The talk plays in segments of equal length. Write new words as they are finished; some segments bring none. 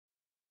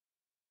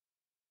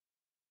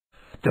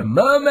The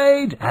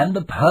Mermaid and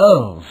the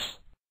Pearls.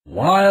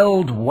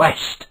 Wild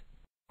West.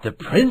 The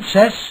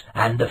Princess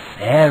and the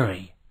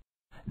Fairy.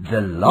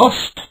 The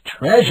Lost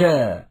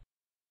Treasure.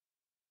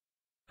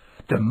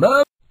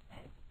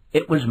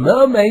 It was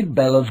Mermaid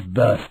Bella's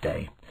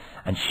birthday,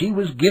 and she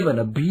was given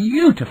a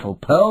beautiful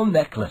pearl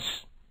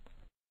necklace.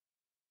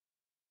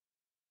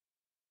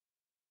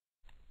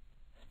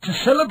 To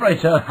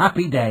celebrate her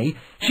happy day,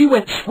 she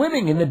went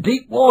swimming in the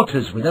deep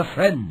waters with her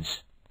friends.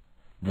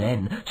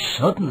 Then,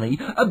 suddenly,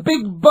 a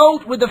big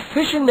boat with a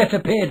fishing net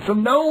appeared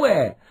from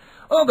nowhere.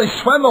 Oh, they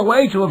swam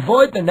away to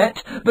avoid the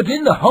net, but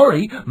in the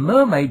hurry,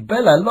 Mermaid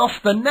Bella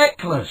lost the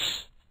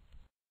necklace.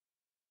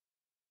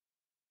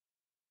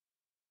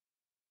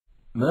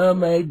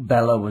 Mermaid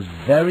Bella was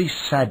very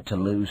sad to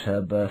lose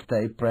her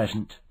birthday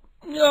present.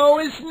 "Oh,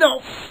 it's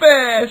not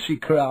fair," she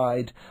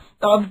cried.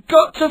 "I've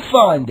got to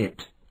find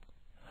it."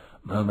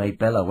 Mermaid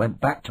Bella went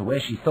back to where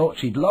she thought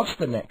she'd lost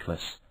the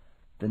necklace.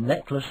 The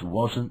necklace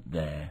wasn't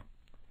there.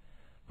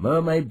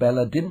 Mermaid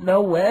Bella didn't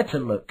know where to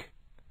look.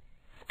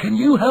 Can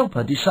you help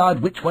her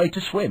decide which way to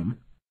swim?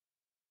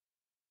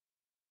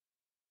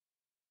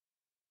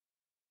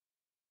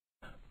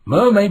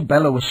 Mermaid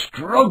Bella was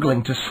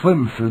struggling to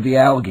swim through the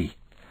algae.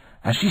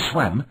 As she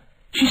swam,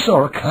 she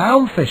saw a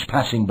clownfish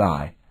passing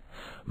by.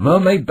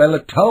 Mermaid Bella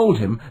told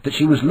him that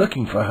she was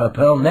looking for her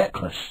pearl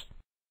necklace.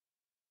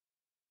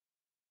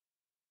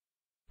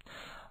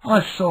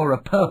 "I saw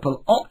a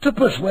purple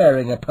octopus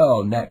wearing a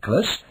pearl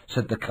necklace,"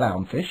 said the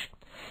clownfish.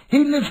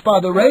 "He lives by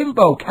the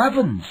rainbow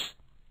caverns."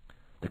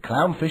 The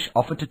clownfish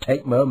offered to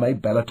take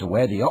Mermaid Bella to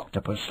where the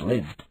octopus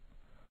lived.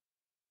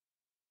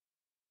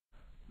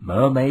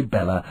 Mermaid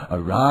Bella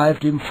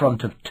arrived in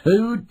front of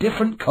 2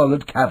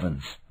 different-coloured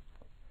caverns.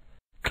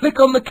 "Click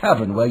on the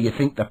cavern where you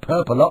think the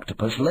purple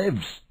octopus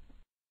lives."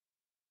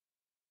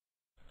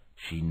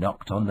 She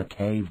knocked on the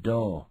cave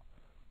door.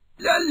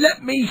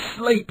 "Let me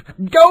sleep.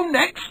 Go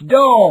next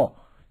door,"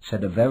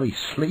 said a very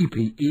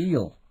sleepy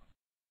eel.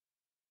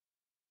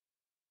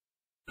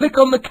 "Click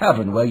on the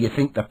cavern where you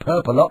think the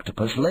purple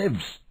octopus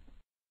lives."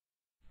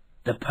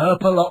 The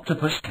purple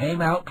octopus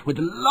came out with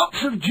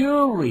lots of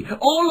jewellery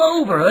all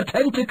over her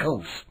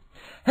tentacles.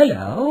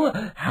 "Hello,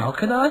 how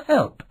can I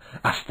help?"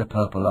 asked the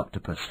purple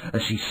octopus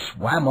as she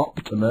swam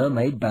up to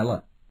Mermaid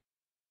Bella.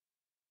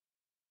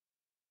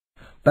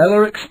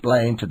 Bella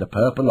explained to the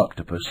purple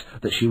octopus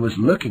that she was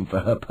looking for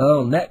her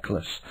pearl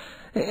necklace.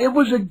 "It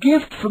was a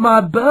gift for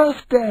my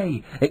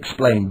birthday,"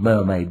 explained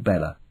Mermaid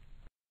Bella.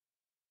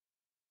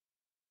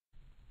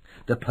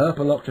 The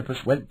purple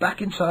octopus went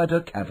back inside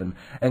her cavern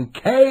and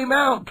came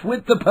out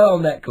with the pearl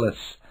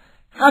necklace.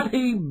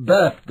 "Happy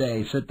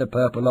birthday," said the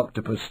purple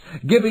octopus,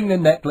 giving the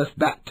necklace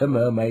back to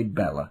Mermaid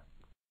Bella.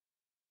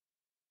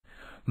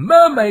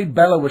 Mermaid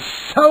Bella was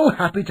so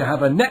happy to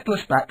have her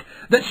necklace back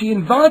that she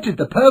invited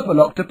the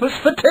purple octopus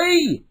for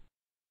tea.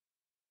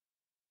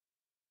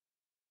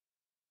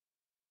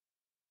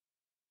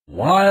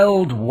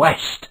 Wild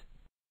West.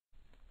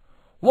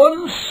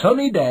 One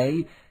sunny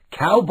day,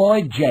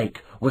 Cowboy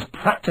Jake was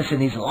practicing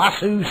his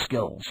lasso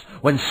skills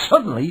when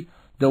suddenly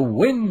the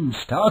wind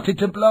started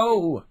to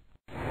blow.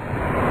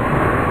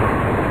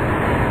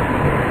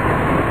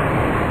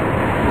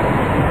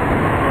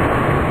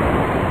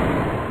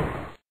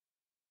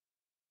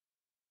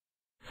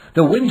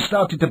 The wind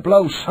started to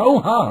blow so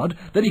hard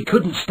that he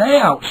couldn't stay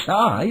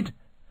outside.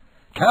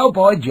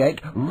 Cowboy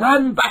Jake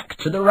ran back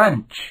to the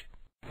ranch.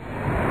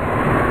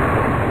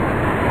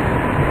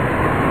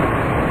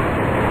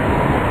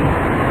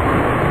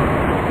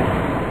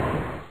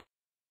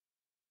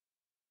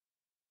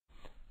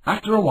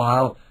 After a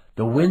while,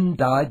 the wind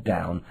died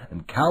down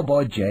and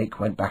Cowboy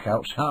Jake went back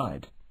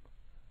outside.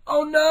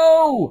 Oh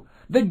no!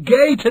 The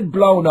gate had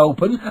blown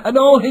open and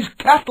all his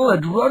cattle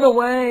had run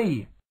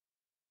away.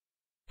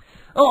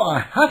 "Oh, I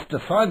have to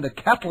find the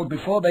cattle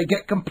before they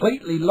get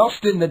completely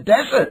lost in the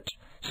desert,"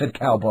 said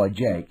Cowboy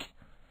Jake.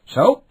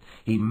 So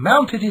he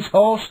mounted his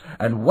horse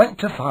and went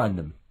to find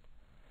them.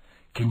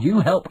 Can you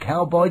help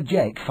Cowboy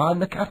Jake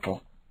find the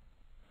cattle?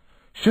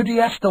 Should he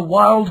ask the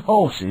wild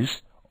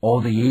horses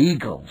or the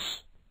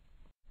eagles?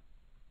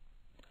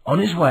 On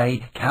his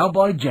way,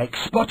 Cowboy Jake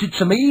spotted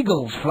some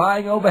eagles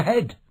flying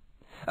overhead.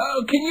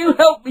 "Oh, can you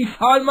help me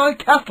find my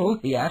cattle?"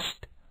 he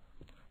asked.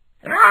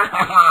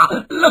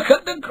 "Look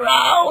at the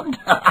ground!"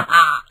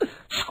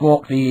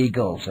 squawked the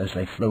eagles as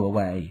they flew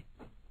away.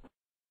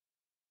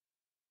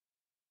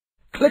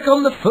 Click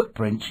on the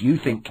footprints you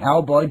think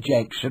Cowboy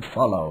Jake should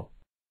follow.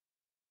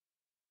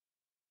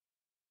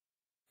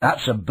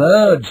 That's a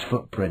bird's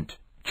footprint.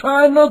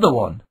 Try another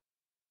one.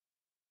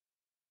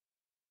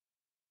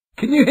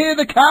 Can you hear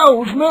the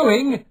cows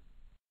mooing?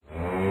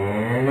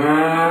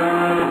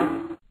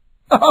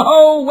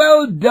 Oh,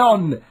 well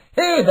done!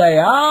 Here they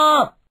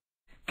are!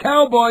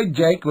 Cowboy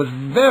Jake was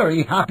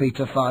very happy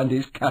to find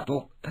his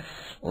cattle.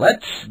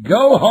 "Let's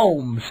go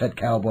home," said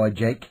Cowboy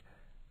Jake.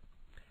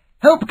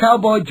 Help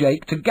Cowboy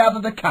Jake to gather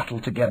the cattle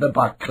together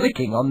by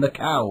clicking on the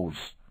cows.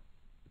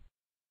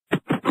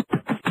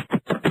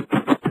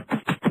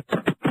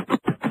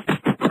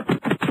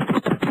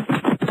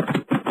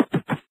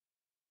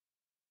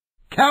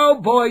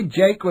 Cowboy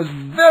Jake was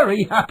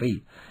very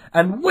happy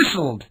and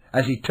whistled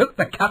as he took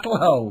the cattle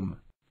home.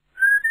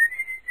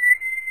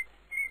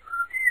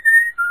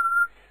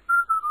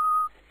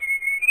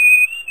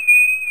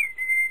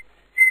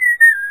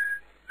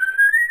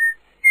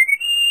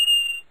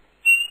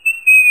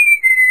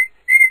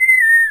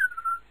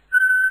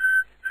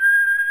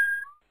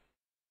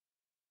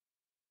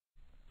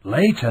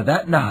 Later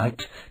that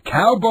night,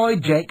 Cowboy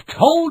Jake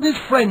told his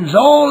friends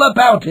all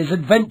about his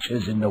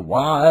adventures in the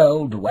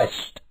Wild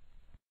West.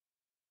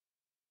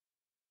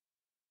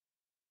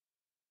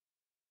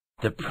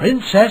 The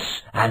Princess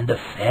and the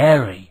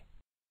Fairy.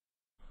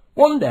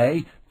 One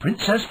day,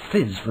 Princess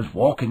Fizz was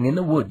walking in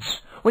the woods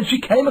when she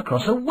came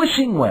across a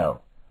wishing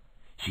well.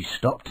 She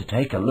stopped to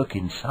take a look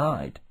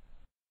inside.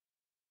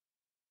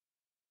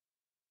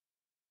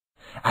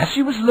 As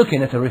she was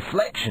looking at a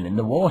reflection in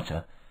the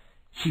water,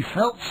 she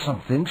felt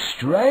something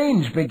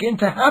strange begin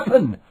to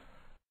happen.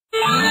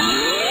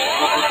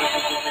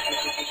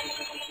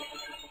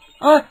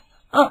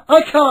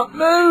 I can't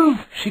move,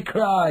 she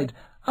cried.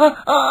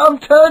 I'm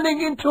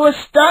turning into a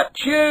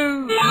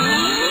statue.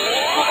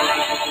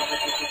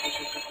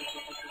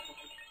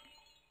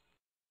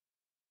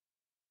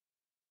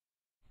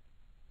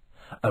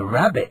 A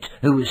rabbit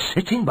who was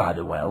sitting by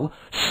the well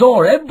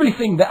saw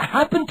everything that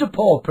happened to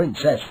poor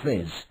Princess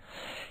Fizz.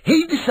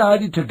 He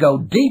decided to go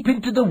deep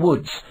into the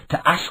woods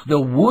to ask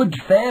the Wood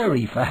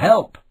Fairy for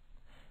help.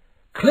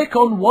 Click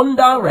on one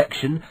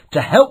direction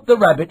to help the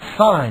rabbit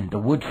find the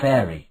Wood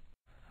Fairy.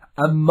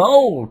 A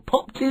mole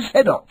popped his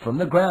head up from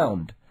the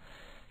ground.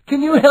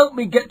 "Can you help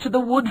me get to the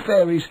Wood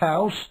Fairy's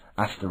house?"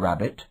 asked the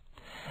rabbit.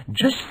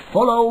 "Just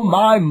follow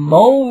my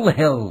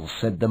molehill,"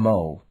 said the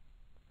mole.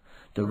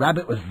 The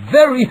rabbit was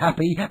very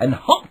happy and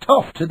hopped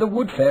off to the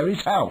Wood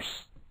Fairy's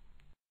house.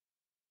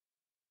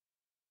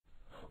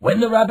 When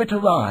the rabbit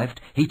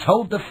arrived, he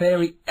told the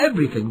fairy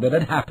everything that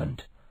had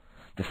happened.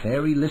 The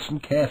fairy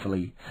listened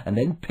carefully and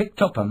then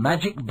picked up a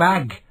magic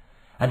bag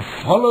and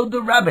followed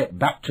the rabbit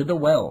back to the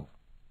well.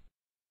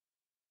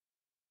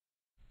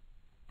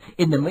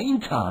 In the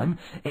meantime,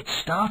 it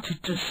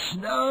started to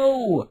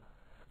snow.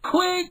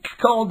 "Quick!"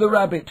 called the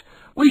rabbit.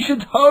 "We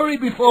should hurry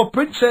before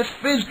Princess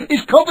Fizz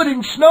is covered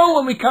in snow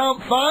and we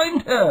can't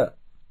find her."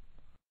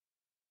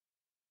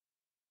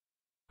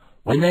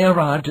 When they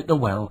arrived at the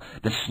well,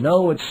 the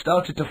snow had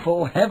started to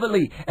fall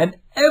heavily and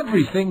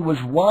everything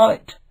was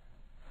white.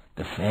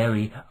 The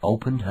fairy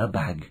opened her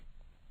bag.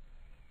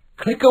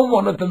 "Click on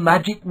one of the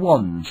magic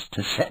wands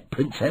to set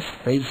Princess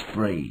Fizz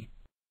free."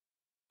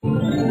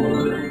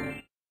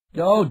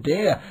 "Oh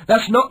dear,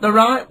 that's not the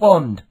right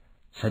wand,"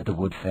 said the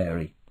Wood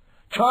Fairy.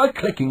 "Try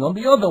clicking on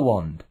the other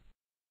wand."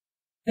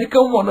 "Click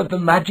on one of the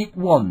magic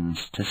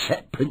wands to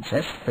set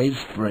Princess Fizz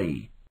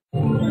free."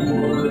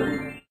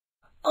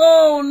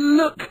 "Oh,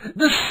 look,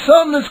 the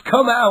sun has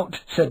come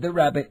out," said the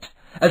rabbit,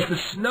 as the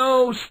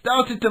snow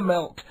started to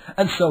melt,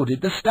 and so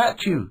did the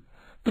statue.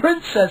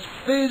 Princess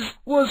Fizz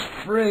was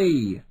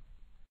free.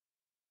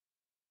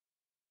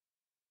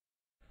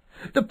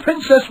 The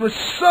princess was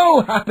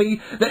so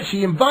happy that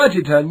she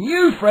invited her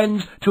new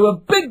friends to a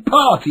big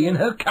party in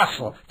her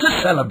castle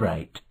to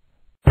celebrate.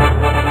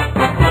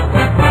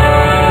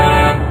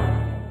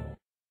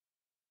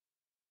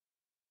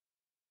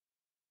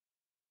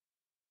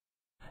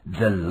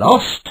 The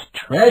Lost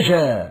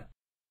Treasure.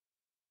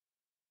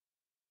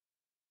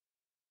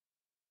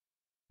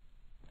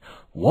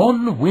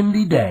 One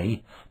windy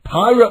day,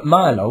 Pirate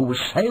Milo was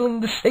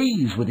sailing the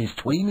seas with his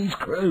Tweenies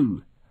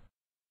crew.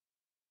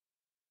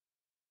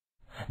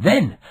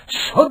 Then,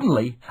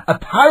 suddenly, a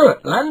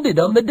parrot landed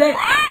on the deck.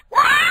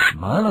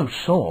 Milo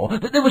saw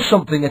that there was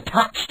something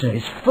attached to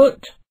his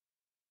foot.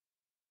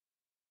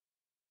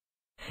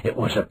 It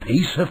was a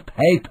piece of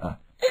paper.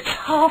 "It's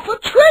half a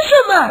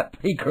treasure map,"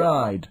 he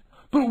cried.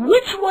 "But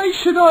which way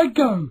should I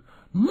go?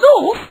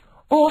 North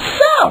or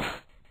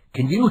south?"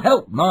 Can you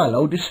help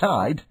Milo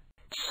decide?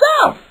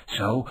 South!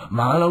 So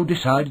Milo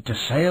decided to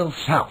sail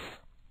south.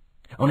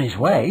 On his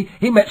way,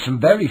 he met some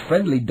very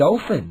friendly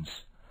dolphins.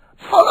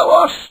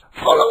 "Follow us!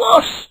 Follow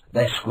us!"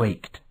 they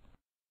squeaked.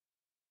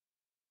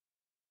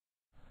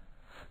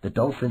 The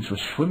dolphins were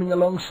swimming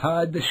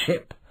alongside the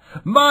ship.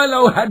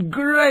 Milo had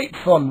great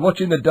fun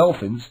watching the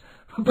dolphins,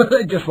 but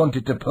they just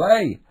wanted to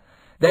play.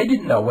 They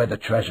didn't know where the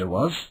treasure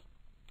was.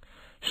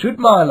 Should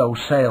Milo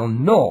sail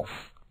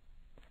north?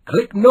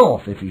 Click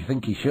north if you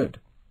think he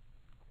should.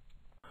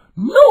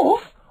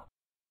 North?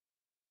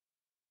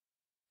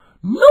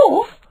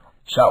 North?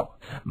 So,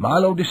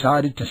 Milo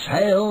decided to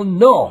sail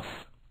north.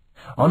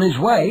 On his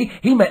way,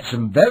 he met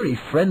some very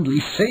friendly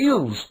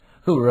seals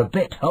who were a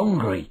bit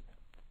hungry.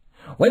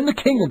 When the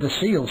king of the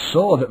seals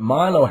saw that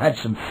Milo had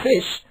some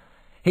fish,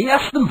 he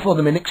asked them for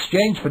them in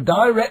exchange for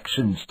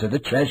directions to the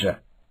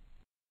treasure.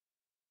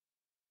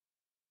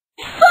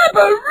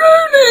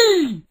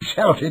 "Fabberoonie!"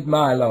 shouted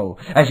Milo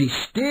as he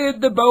steered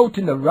the boat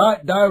in the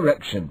right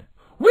direction.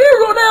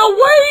 "We're on our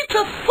way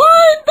to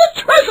find the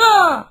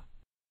treasure!"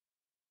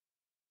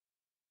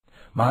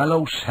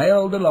 Milo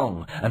sailed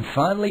along and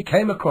finally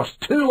came across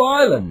 2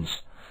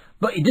 islands,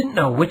 but he didn't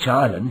know which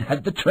island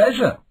had the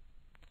treasure.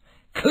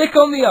 Click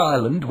on the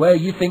island where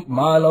you think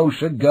Milo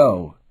should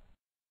go.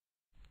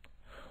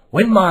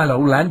 When Milo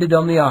landed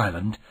on the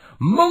island,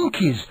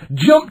 monkeys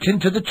jumped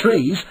into the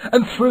trees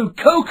and threw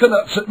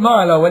coconuts at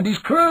Milo and his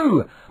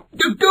crew.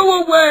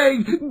 "Go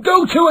away!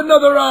 Go to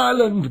another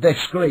island!" they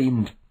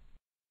screamed.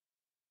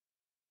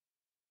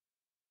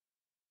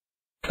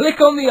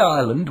 Click on the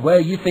island where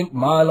you think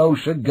Milo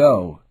should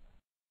go.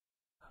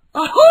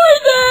 "Ahoy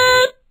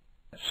there!"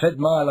 said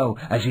Milo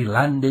as he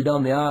landed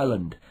on the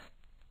island.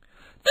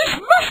 "This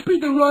must be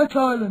the right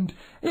island.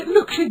 It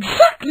looks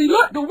exactly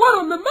like the one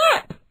on the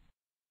map."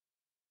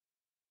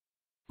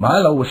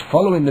 Milo was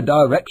following the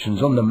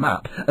directions on the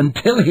map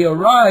until he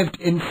arrived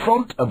in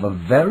front of a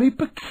very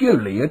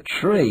peculiar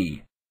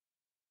tree.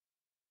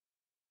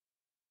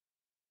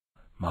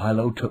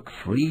 Milo took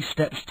 3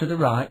 steps to the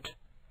right,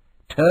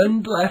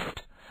 turned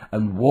left,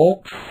 and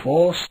walked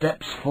 4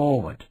 steps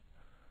forward.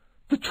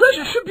 "The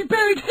treasure should be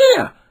buried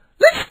here.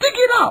 Let's dig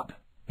it up,"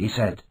 he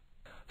said.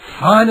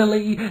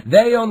 Finally,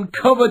 they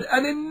uncovered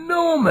an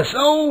enormous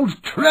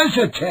old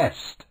treasure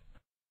chest.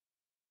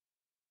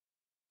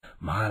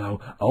 Milo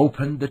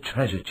opened the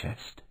treasure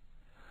chest.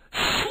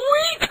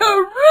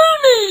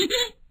 Sweet-a-rooney!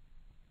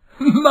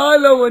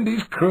 Milo and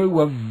his crew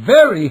were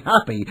very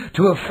happy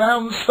to have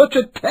found such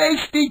a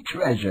tasty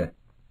treasure.